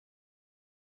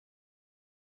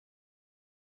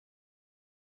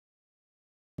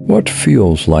What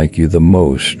feels like you the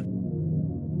most?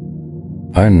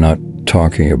 I'm not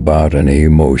talking about any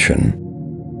emotion.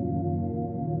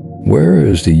 Where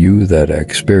is the you that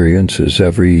experiences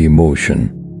every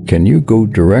emotion? Can you go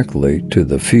directly to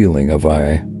the feeling of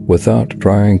I without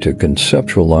trying to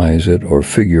conceptualize it or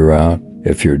figure out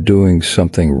if you're doing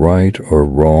something right or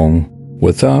wrong,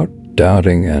 without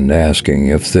doubting and asking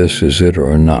if this is it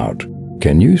or not?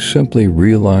 Can you simply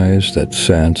realize that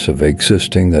sense of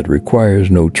existing that requires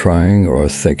no trying or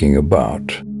thinking about?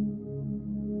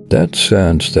 That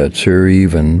sense that's here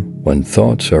even when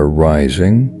thoughts are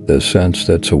rising, the sense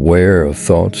that's aware of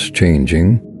thoughts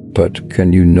changing, but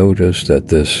can you notice that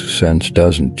this sense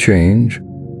doesn't change?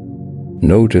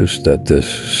 Notice that this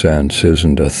sense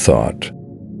isn't a thought.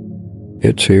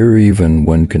 It's here even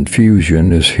when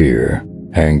confusion is here,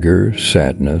 anger,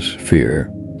 sadness,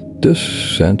 fear.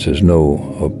 This sense is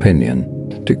no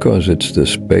opinion, because it's the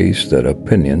space that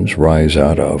opinions rise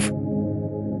out of.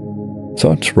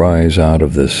 Thoughts rise out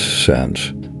of this sense,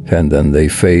 and then they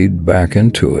fade back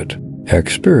into it.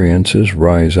 Experiences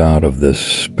rise out of this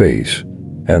space,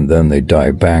 and then they die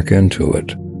back into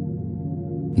it.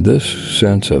 This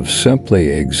sense of simply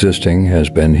existing has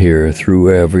been here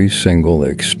through every single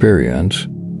experience,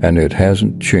 and it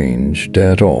hasn't changed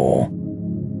at all.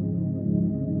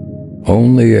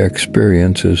 Only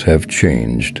experiences have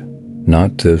changed,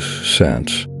 not this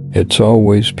sense. It's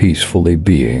always peacefully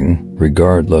being,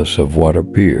 regardless of what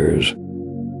appears.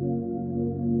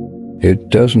 It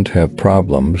doesn't have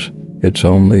problems, it's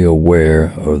only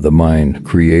aware of the mind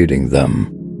creating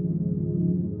them.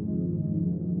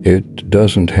 It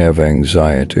doesn't have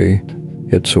anxiety,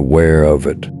 it's aware of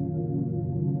it.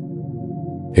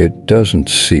 It doesn't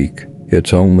seek,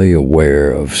 it's only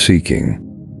aware of seeking.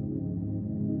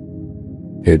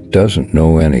 It doesn't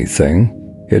know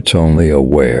anything, it's only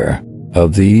aware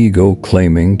of the ego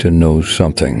claiming to know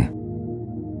something.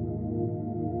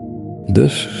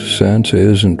 This sense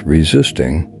isn't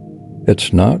resisting,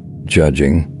 it's not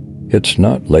judging, it's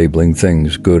not labeling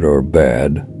things good or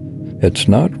bad, it's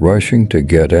not rushing to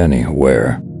get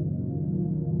anywhere.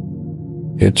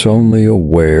 It's only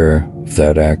aware of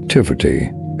that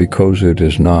activity because it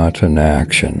is not an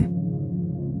action.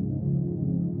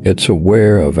 It's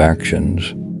aware of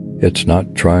actions. It's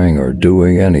not trying or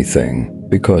doing anything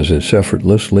because it's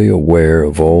effortlessly aware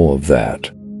of all of that.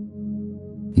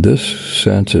 This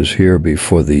sense is here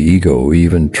before the ego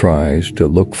even tries to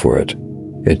look for it.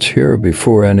 It's here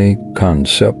before any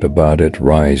concept about it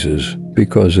rises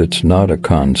because it's not a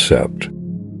concept.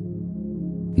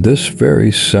 This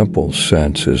very simple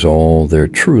sense is all there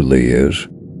truly is.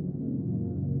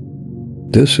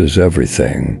 This is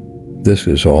everything. This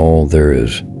is all there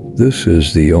is. This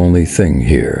is the only thing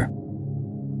here.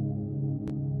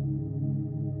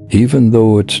 Even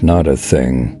though it's not a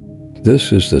thing,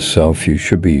 this is the self you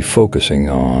should be focusing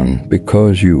on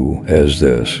because you, as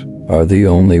this, are the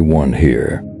only one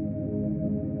here.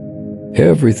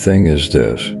 Everything is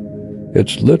this.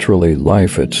 It's literally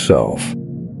life itself.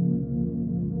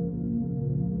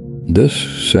 This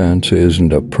sense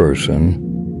isn't a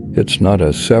person. It's not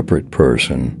a separate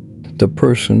person. The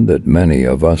person that many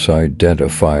of us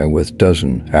identify with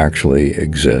doesn't actually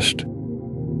exist.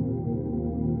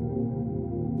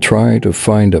 Try to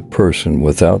find a person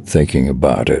without thinking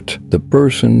about it. The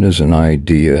person is an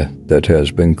idea that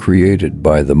has been created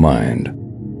by the mind.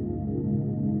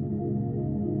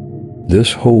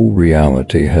 This whole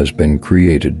reality has been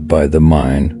created by the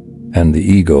mind, and the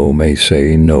ego may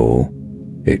say no,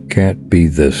 it can't be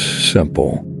this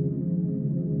simple.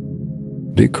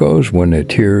 Because when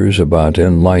it hears about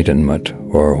enlightenment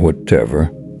or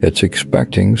whatever, it's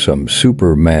expecting some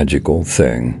super magical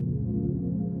thing.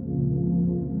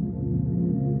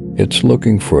 It's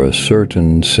looking for a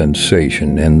certain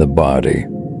sensation in the body,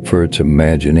 for it's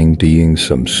imagining being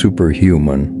some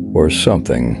superhuman or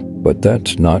something, but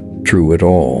that's not true at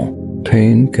all.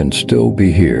 Pain can still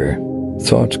be here,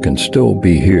 thoughts can still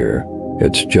be here,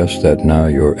 it's just that now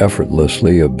you're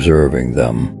effortlessly observing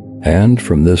them. And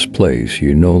from this place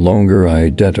you no longer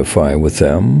identify with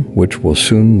them, which will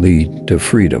soon lead to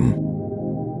freedom.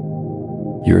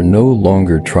 You're no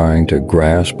longer trying to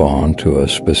grasp onto a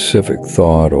specific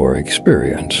thought or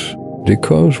experience,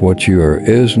 because what you are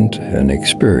isn't an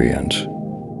experience.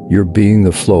 You're being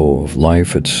the flow of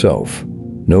life itself,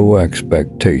 no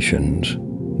expectations,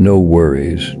 no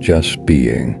worries, just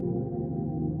being.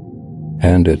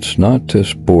 And it's not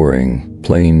this boring,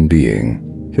 plain being.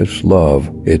 It's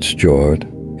love, it's joy,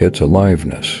 it's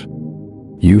aliveness.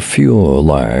 You feel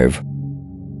alive.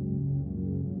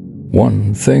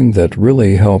 One thing that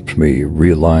really helped me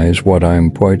realize what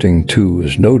I'm pointing to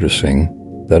is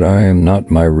noticing that I am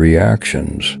not my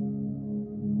reactions.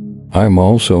 I'm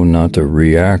also not the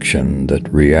reaction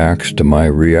that reacts to my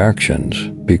reactions,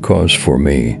 because for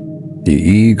me, the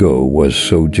ego was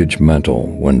so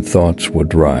judgmental when thoughts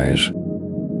would rise.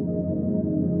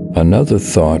 Another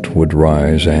thought would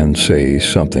rise and say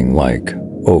something like,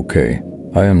 "Okay,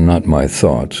 I am not my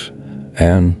thoughts,"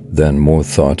 and then more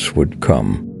thoughts would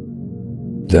come.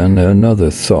 Then another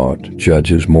thought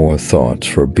judges more thoughts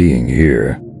for being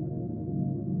here.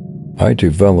 I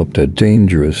developed a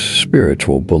dangerous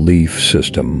spiritual belief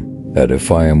system that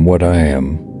if I am what I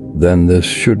am, then this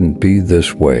shouldn't be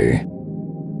this way.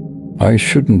 I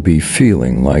shouldn't be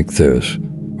feeling like this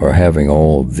or having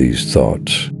all of these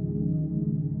thoughts.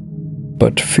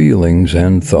 But feelings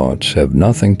and thoughts have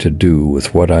nothing to do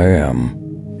with what I am.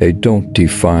 They don't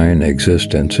define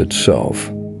existence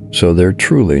itself, so they're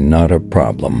truly not a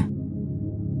problem.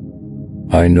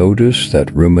 I notice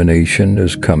that rumination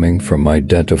is coming from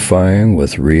identifying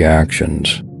with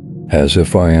reactions, as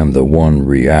if I am the one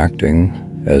reacting,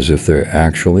 as if there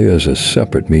actually is a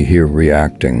separate me here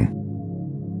reacting.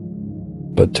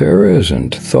 But there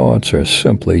isn't. Thoughts are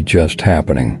simply just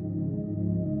happening.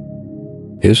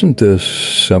 Isn't this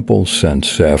simple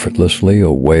sense effortlessly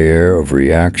aware of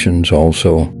reactions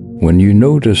also? When you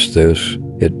notice this,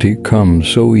 it becomes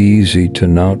so easy to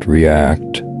not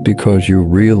react because you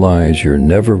realize you're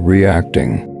never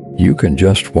reacting. You can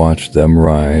just watch them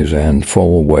rise and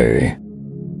fall away.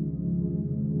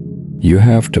 You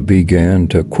have to begin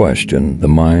to question the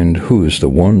mind who's the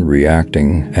one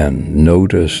reacting and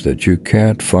notice that you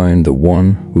can't find the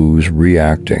one who's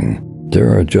reacting.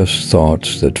 There are just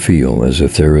thoughts that feel as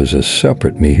if there is a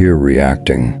separate me here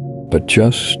reacting. But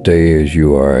just stay as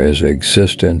you are as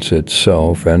existence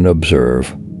itself and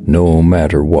observe, no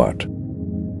matter what.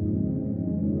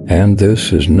 And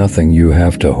this is nothing you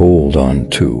have to hold on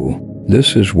to.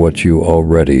 This is what you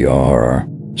already are.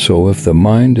 So if the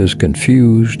mind is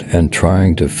confused and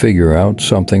trying to figure out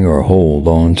something or hold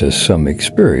on to some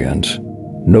experience,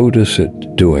 notice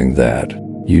it doing that.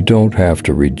 You don't have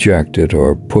to reject it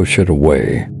or push it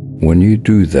away. When you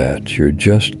do that, you're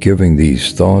just giving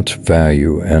these thoughts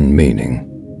value and meaning.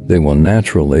 They will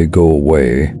naturally go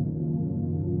away.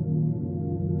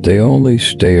 They only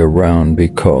stay around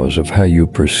because of how you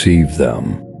perceive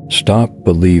them. Stop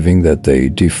believing that they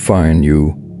define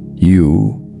you,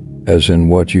 as in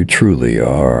what you truly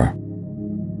are.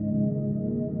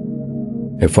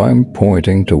 If I'm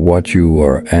pointing to what you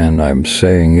are and I'm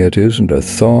saying it isn't a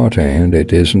thought and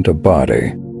it isn't a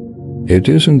body, it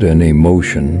isn't an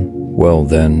emotion, well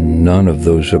then none of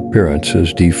those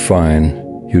appearances define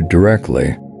you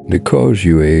directly, because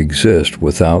you exist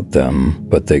without them,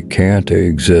 but they can't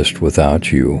exist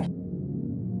without you.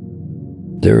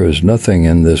 There is nothing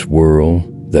in this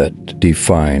world that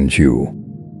defines you.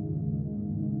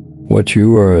 What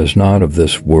you are is not of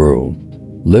this world.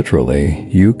 Literally,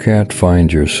 you can't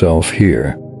find yourself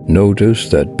here. Notice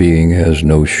that being has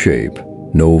no shape,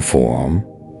 no form,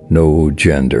 no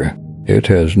gender. It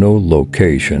has no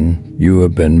location. You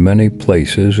have been many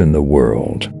places in the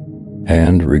world.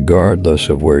 And regardless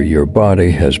of where your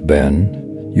body has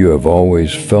been, you have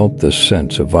always felt the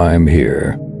sense of I'm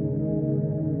here.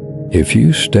 If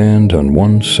you stand on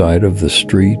one side of the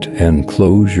street and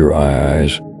close your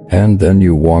eyes, and then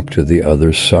you walk to the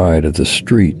other side of the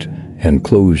street and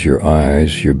close your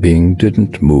eyes, your being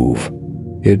didn't move.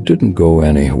 It didn't go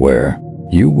anywhere.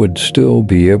 You would still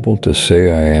be able to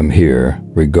say I am here,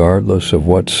 regardless of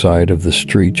what side of the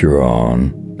street you're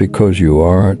on, because you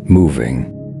aren't moving.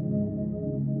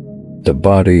 The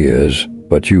body is,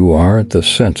 but you aren't the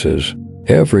senses,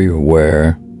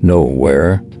 everywhere,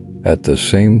 nowhere, at the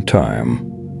same time.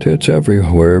 It's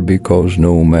everywhere because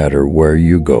no matter where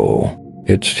you go,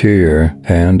 it's here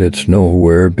and it's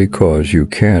nowhere because you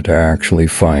can't actually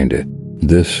find it.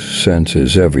 This sense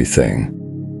is everything.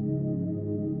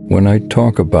 When I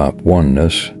talk about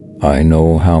oneness, I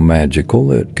know how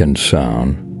magical it can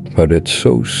sound, but it's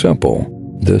so simple.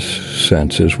 This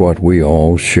sense is what we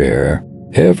all share.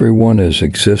 Everyone is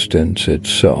existence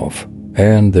itself,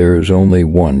 and there is only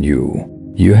one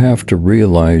you. You have to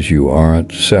realize you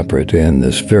aren't separate in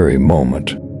this very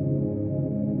moment.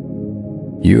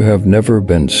 You have never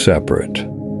been separate,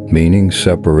 meaning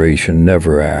separation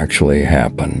never actually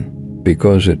happened,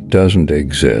 because it doesn't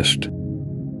exist.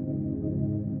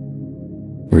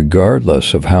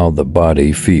 Regardless of how the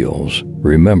body feels,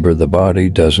 remember the body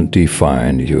doesn't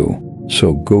define you.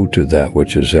 So go to that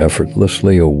which is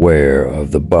effortlessly aware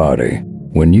of the body.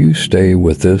 When you stay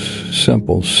with this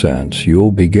simple sense,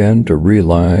 you'll begin to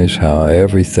realize how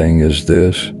everything is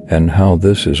this and how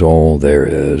this is all there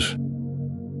is.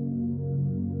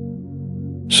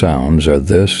 sounds are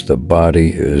this, the body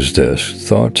is this,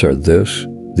 thoughts are this,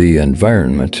 the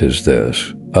environment is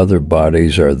this, other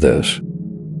bodies are this.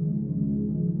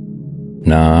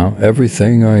 Now,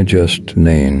 everything I just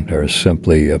named are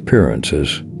simply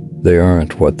appearances. They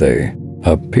aren't what they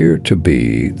appear to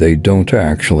be. They don't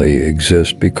actually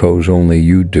exist because only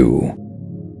you do.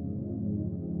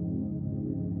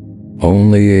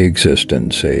 Only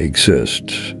existence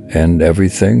exists, and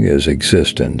everything is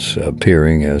existence,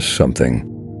 appearing as something.